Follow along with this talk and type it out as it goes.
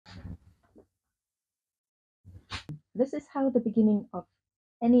This is how the beginning of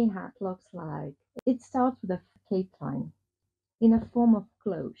any hat looks like. It starts with a cape line in a form of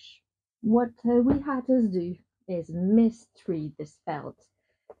cloche. What we hatters do is mistreat this felt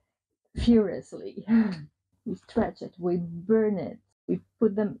furiously. We stretch it, we burn it, we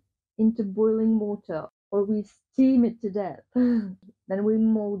put them into boiling water, or we steam it to death. Then we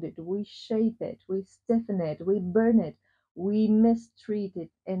mold it, we shape it, we stiffen it, we burn it, we mistreat it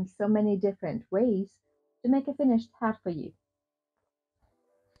in so many different ways to make a finished hat for you.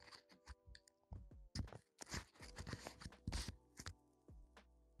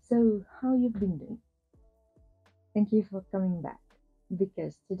 So, how you've been doing? Thank you for coming back,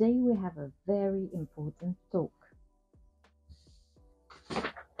 because today we have a very important talk.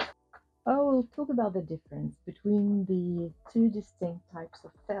 I will talk about the difference between the two distinct types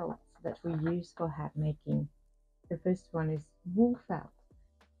of felts that we use for hat making. The first one is wool felt,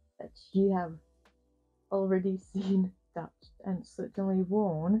 that you have already seen, touched, and certainly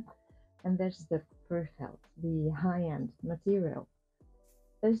worn, and there's the fur felt, the high-end material.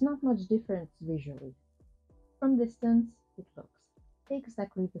 There's not much difference visually. From distance, it looks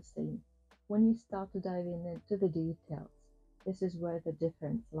exactly the same. When you start to dive into the details, this is where the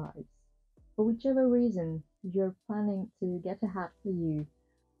difference lies. For whichever reason you're planning to get a hat for you,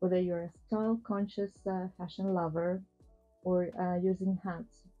 whether you're a style-conscious fashion lover or using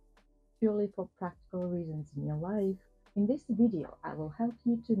hats purely for practical reasons in your life, in this video I will help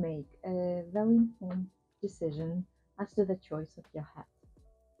you to make a well-informed decision as to the choice of your hat.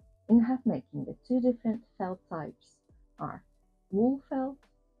 In hat making, the two different felt types are wool felt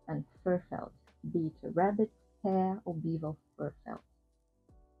and fur felt, be it rabbit, hare, or beaver fur felt.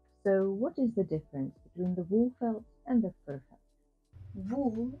 So, what is the difference between the wool felt and the fur felt?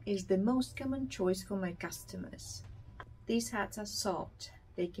 Wool is the most common choice for my customers. These hats are soft.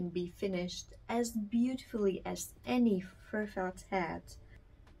 They can be finished as beautifully as any fur felt hat.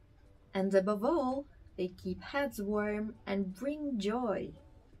 And above all, they keep heads warm and bring joy.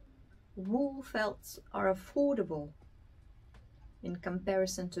 Wool felts are affordable in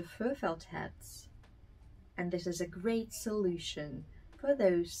comparison to fur felt hats. And this is a great solution for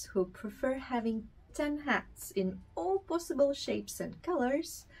those who prefer having 10 hats in all possible shapes and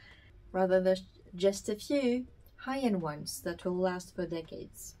colors rather than just a few high-end ones that will last for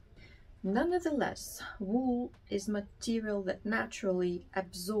decades. Nonetheless, wool is material that naturally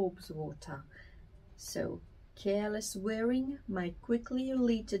absorbs water, so careless wearing might quickly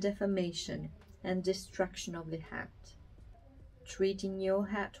lead to deformation and destruction of the hat. Treating your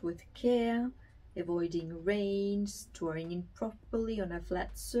hat with care, avoiding rain, storing it properly on a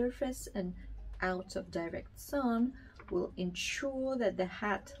flat surface and out of direct sun will ensure that the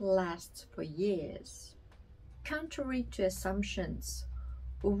hat lasts for years. Contrary to assumptions,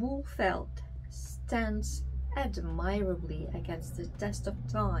 wool felt stands admirably against the test of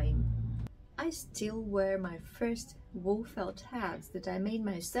time. I still wear my first wool felt hats that I made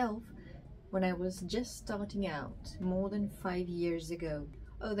myself when I was just starting out more than 5 years ago.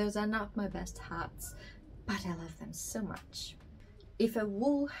 Oh, those are not my best hats, but I love them so much. If a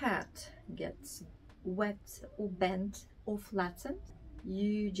wool hat gets wet or bent or flattened,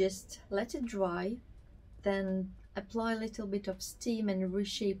 you just let it dry, then apply a little bit of steam and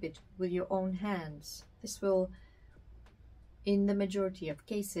reshape it with your own hands. This will, in the majority of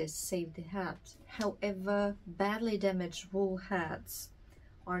cases, save the hat. However, badly damaged wool hats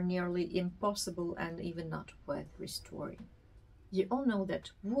are nearly impossible and even not worth restoring. You all know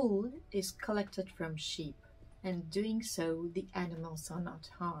that wool is collected from sheep, and doing so the animals are not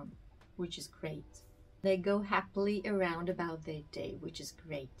harmed, which is great. They go happily around about their day, which is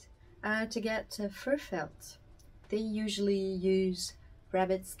great. To get fur felt, they usually use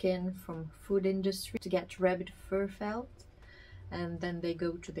rabbit skin from food industry to get rabbit fur felt, and then they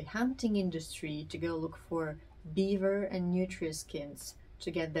go to the hunting industry to go look for beaver and nutria skins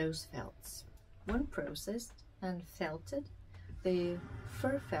to get those felts. When processed and felted, the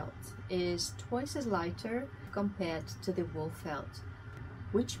fur felt is twice as lighter compared to the wool felt,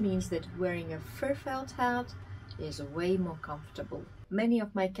 which means that wearing a fur felt hat is way more comfortable. Many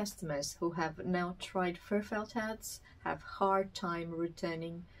of my customers who have now tried fur felt hats have hard time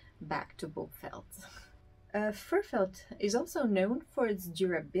returning back to wool felt. Fur felt is also known for its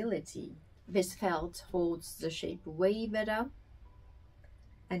durability. This felt holds the shape way better,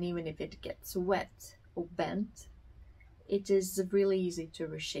 and even if it gets wet or bent, it is really easy to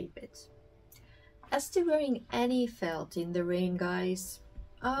reshape it. As to wearing any felt in the rain, guys,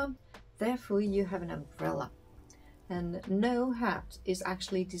 therefore you have an umbrella. And no hat is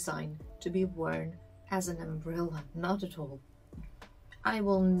actually designed to be worn as an umbrella, not at all. I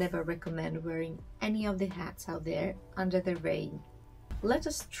will never recommend wearing any of the hats out there under the rain. Let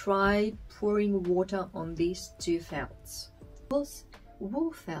us try pouring water on these two felts.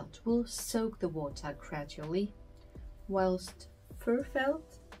 Wool felt will soak the water gradually, whilst fur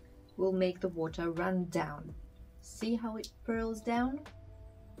felt will make the water run down. See how it purls down?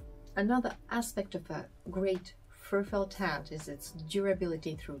 Another aspect of a great fur felt hat is its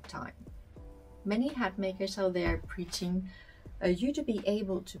durability through time. Many hat makers out there preaching you to be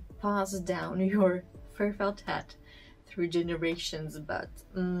able to pass down your fur felt hat through generations, but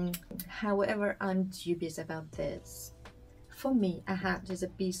however, I'm dubious about this. For me, a hat is a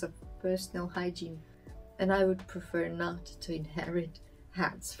piece of personal hygiene, and I would prefer not to inherit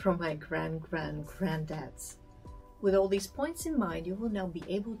hats from my granddads. With all these points in mind, you will now be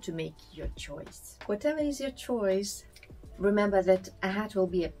able to make your choice. Whatever is your choice, remember that a hat will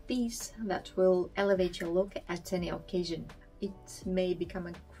be a piece that will elevate your look at any occasion. It may become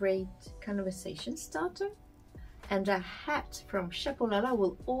a great conversation starter, and a hat from Chapolala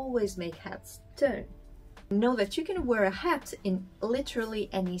will always make hats turn. Know that you can wear a hat in literally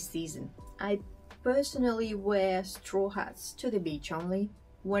any season. I personally wear straw hats to the beach only.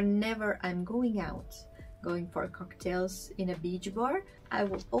 Whenever I'm going out, going for cocktails in a beach bar, I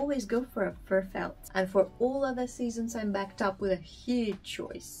will always go for a fur felt. And for all other seasons, I'm backed up with a huge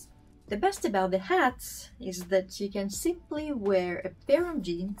choice. The best about the hats is that you can simply wear a pair of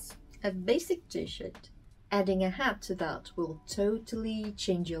jeans, a basic t-shirt. Adding a hat to that will totally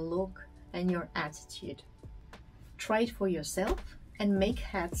change your look and your attitude. Try it for yourself and make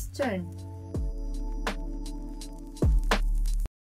hats turn.